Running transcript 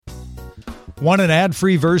Want an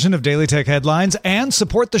ad-free version of Daily Tech Headlines and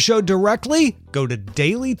support the show directly? Go to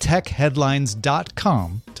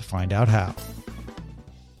dailytechheadlines.com to find out how.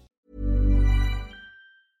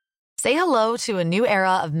 Say hello to a new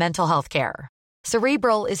era of mental health care.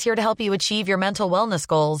 Cerebral is here to help you achieve your mental wellness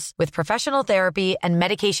goals with professional therapy and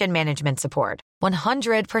medication management support.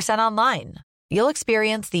 100% online. You'll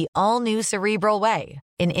experience the all-new Cerebral Way,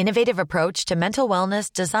 an innovative approach to mental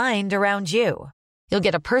wellness designed around you. You'll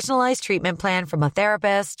get a personalized treatment plan from a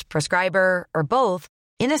therapist, prescriber, or both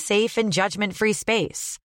in a safe and judgment-free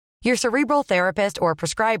space. Your Cerebral therapist or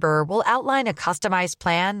prescriber will outline a customized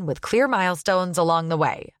plan with clear milestones along the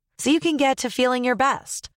way, so you can get to feeling your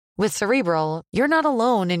best. With Cerebral, you're not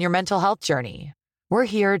alone in your mental health journey. We're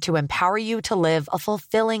here to empower you to live a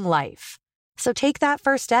fulfilling life. So take that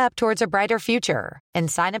first step towards a brighter future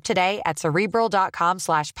and sign up today at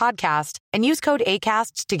Cerebral.com/podcast and use code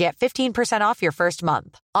ACAST to get 15% off your first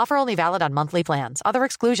month. Offer only valid on monthly plans. Other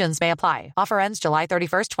exclusions may apply. Offer ends July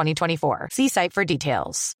 31st, 2024. See site for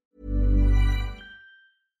details.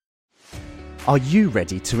 Are you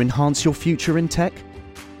ready to enhance your future in tech?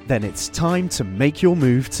 Then it's time to make your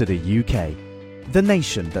move to the UK. The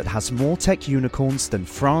nation that has more tech unicorns than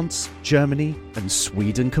France, Germany, and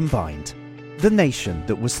Sweden combined. The nation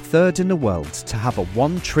that was third in the world to have a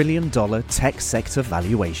 $1 trillion tech sector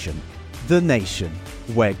valuation. The nation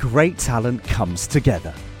where great talent comes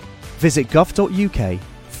together. Visit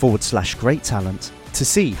gov.uk/great talent to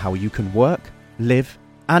see how you can work, live,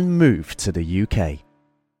 and move to the UK.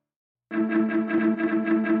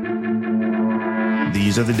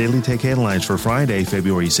 These are the Daily Tech Headlines for Friday,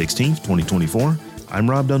 February 16th, 2024. I'm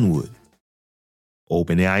Rob Dunwood.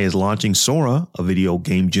 OpenAI is launching Sora, a video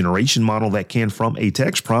game generation model that can, from a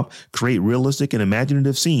text prompt, create realistic and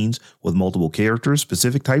imaginative scenes with multiple characters,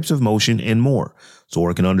 specific types of motion, and more.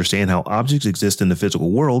 Sora can understand how objects exist in the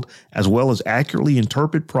physical world, as well as accurately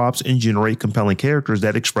interpret prompts and generate compelling characters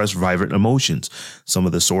that express vibrant emotions. Some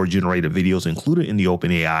of the Sora-generated videos included in the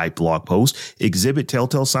OpenAI blog post exhibit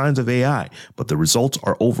telltale signs of AI, but the results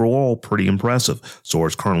are overall pretty impressive. Sora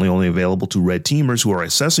is currently only available to red teamers who are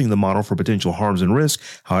assessing the model for potential harms and risks.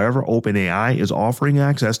 However, OpenAI is offering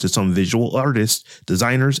access to some visual artists,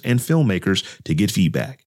 designers, and filmmakers to get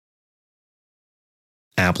feedback.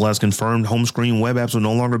 Apple has confirmed home screen web apps will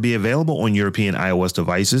no longer be available on European iOS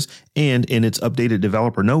devices, and in its updated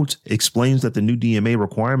developer notes, explains that the new DMA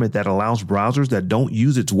requirement that allows browsers that don't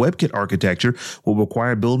use its WebKit architecture will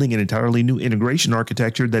require building an entirely new integration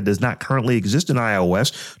architecture that does not currently exist in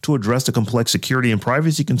iOS to address the complex security and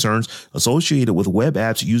privacy concerns associated with web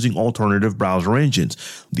apps using alternative browser engines.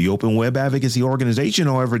 The Open Web Advocacy Organization,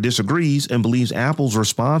 however, disagrees and believes Apple's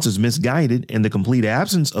response is misguided, and the complete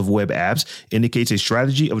absence of web apps indicates a strategy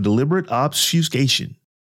of deliberate obfuscation.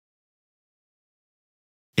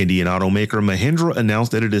 Indian automaker Mahindra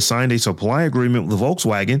announced that it has signed a supply agreement with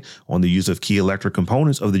Volkswagen on the use of key electric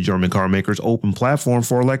components of the German car maker's open platform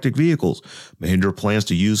for electric vehicles. Mahindra plans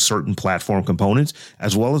to use certain platform components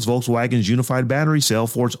as well as Volkswagen's unified battery cell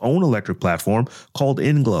for its own electric platform called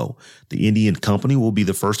InGlow. The Indian company will be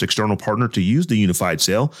the first external partner to use the unified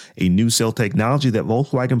cell, a new cell technology that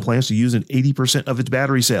Volkswagen plans to use in 80% of its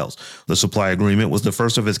battery cells. The supply agreement was the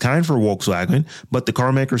first of its kind for Volkswagen, but the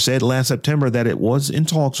car maker said last September that it was in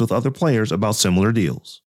talks with other players about similar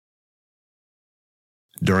deals.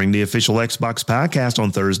 During the official Xbox podcast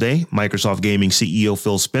on Thursday, Microsoft Gaming CEO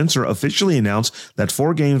Phil Spencer officially announced that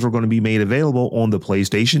 4 games were going to be made available on the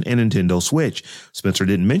PlayStation and Nintendo Switch. Spencer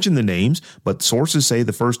didn't mention the names, but sources say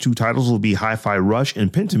the first 2 titles will be Hi-Fi Rush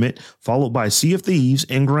and Pentiment, followed by Sea of Thieves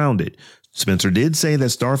and Grounded. Spencer did say that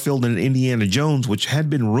Starfield and Indiana Jones, which had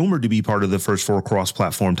been rumored to be part of the first 4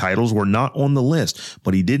 cross-platform titles, were not on the list,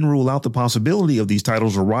 but he didn't rule out the possibility of these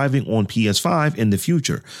titles arriving on PS5 in the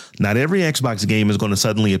future. Not every Xbox game is going to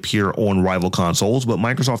suddenly appear on rival consoles, but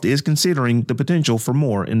Microsoft is considering the potential for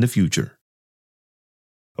more in the future.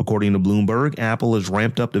 According to Bloomberg, Apple has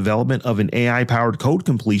ramped up development of an AI-powered code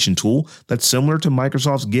completion tool that's similar to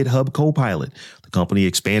Microsoft's GitHub Copilot. The company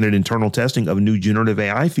expanded internal testing of new generative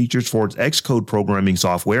AI features for its Xcode programming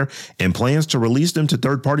software and plans to release them to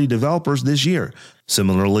third-party developers this year.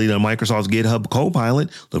 Similarly to Microsoft's GitHub Copilot,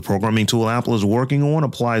 the programming tool Apple is working on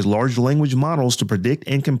applies large language models to predict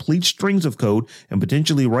and complete strings of code and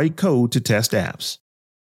potentially write code to test apps.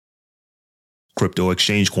 Crypto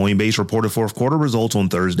exchange Coinbase reported fourth quarter results on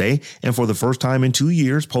Thursday, and for the first time in 2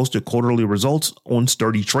 years posted quarterly results on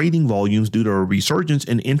sturdy trading volumes due to a resurgence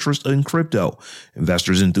in interest in crypto.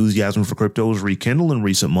 Investors' enthusiasm for crypto was rekindled in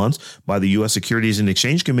recent months by the U.S. Securities and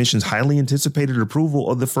Exchange Commission's highly anticipated approval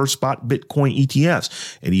of the first spot Bitcoin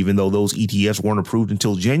ETFs. And even though those ETFs weren't approved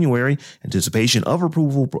until January, anticipation of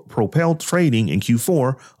approval propelled trading in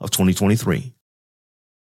Q4 of 2023.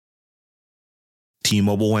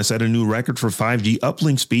 T-Mobile has set a new record for 5G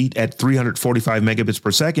uplink speed at 345 megabits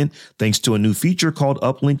per second thanks to a new feature called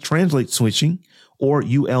Uplink Translate Switching, or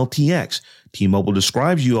ULTX. T-Mobile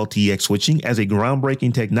describes ULTX switching as a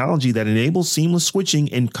groundbreaking technology that enables seamless switching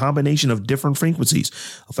in combination of different frequencies,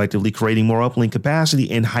 effectively creating more uplink capacity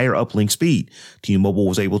and higher uplink speed. T-Mobile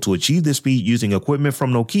was able to achieve this speed using equipment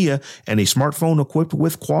from Nokia and a smartphone equipped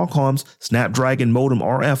with Qualcomm's Snapdragon modem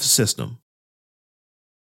RF system.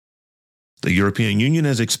 The European Union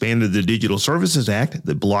has expanded the Digital Services Act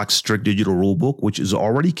that blocks strict digital rulebook, which is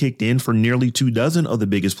already kicked in for nearly 24 of the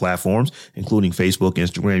biggest platforms, including Facebook,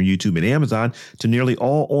 Instagram, YouTube, and Amazon, to nearly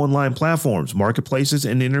all online platforms, marketplaces,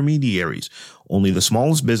 and intermediaries. Only the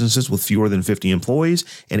smallest businesses with fewer than 50 employees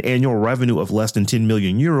and annual revenue of less than 10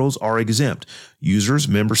 million euros are exempt. Users,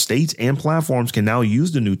 member states, and platforms can now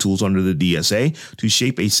use the new tools under the DSA to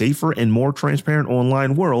shape a safer and more transparent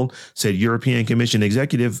online world, said European Commission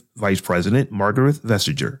Executive Vice President Margaret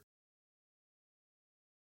Vestager.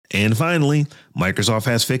 And finally, Microsoft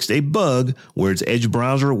has fixed a bug where its Edge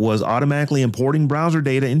browser was automatically importing browser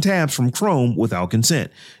data and tabs from Chrome without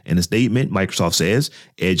consent. In a statement, Microsoft says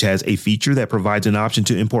Edge has a feature that provides an option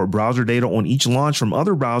to import browser data on each launch from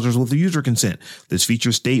other browsers with user consent. This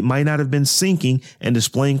feature state might not have been syncing and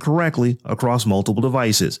displaying correctly across multiple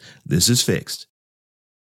devices. This is fixed.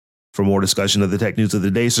 For more discussion of the tech news of the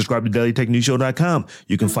day, subscribe to dailytechnewsshow.com.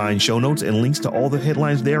 You can find show notes and links to all the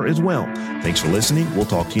headlines there as well. Thanks for listening. We'll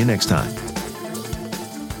talk to you next time.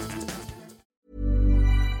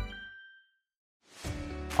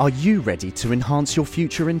 Are you ready to enhance your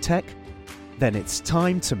future in tech? Then it's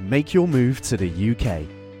time to make your move to the UK,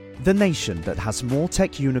 the nation that has more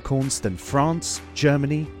tech unicorns than France,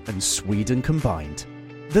 Germany, and Sweden combined.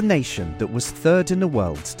 The nation that was third in the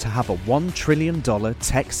world to have a $1 trillion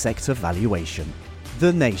tech sector valuation.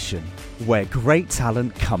 The nation where great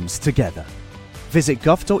talent comes together. Visit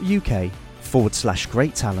gov.uk/great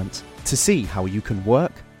talent to see how you can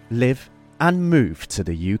work, live, and move to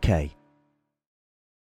the UK.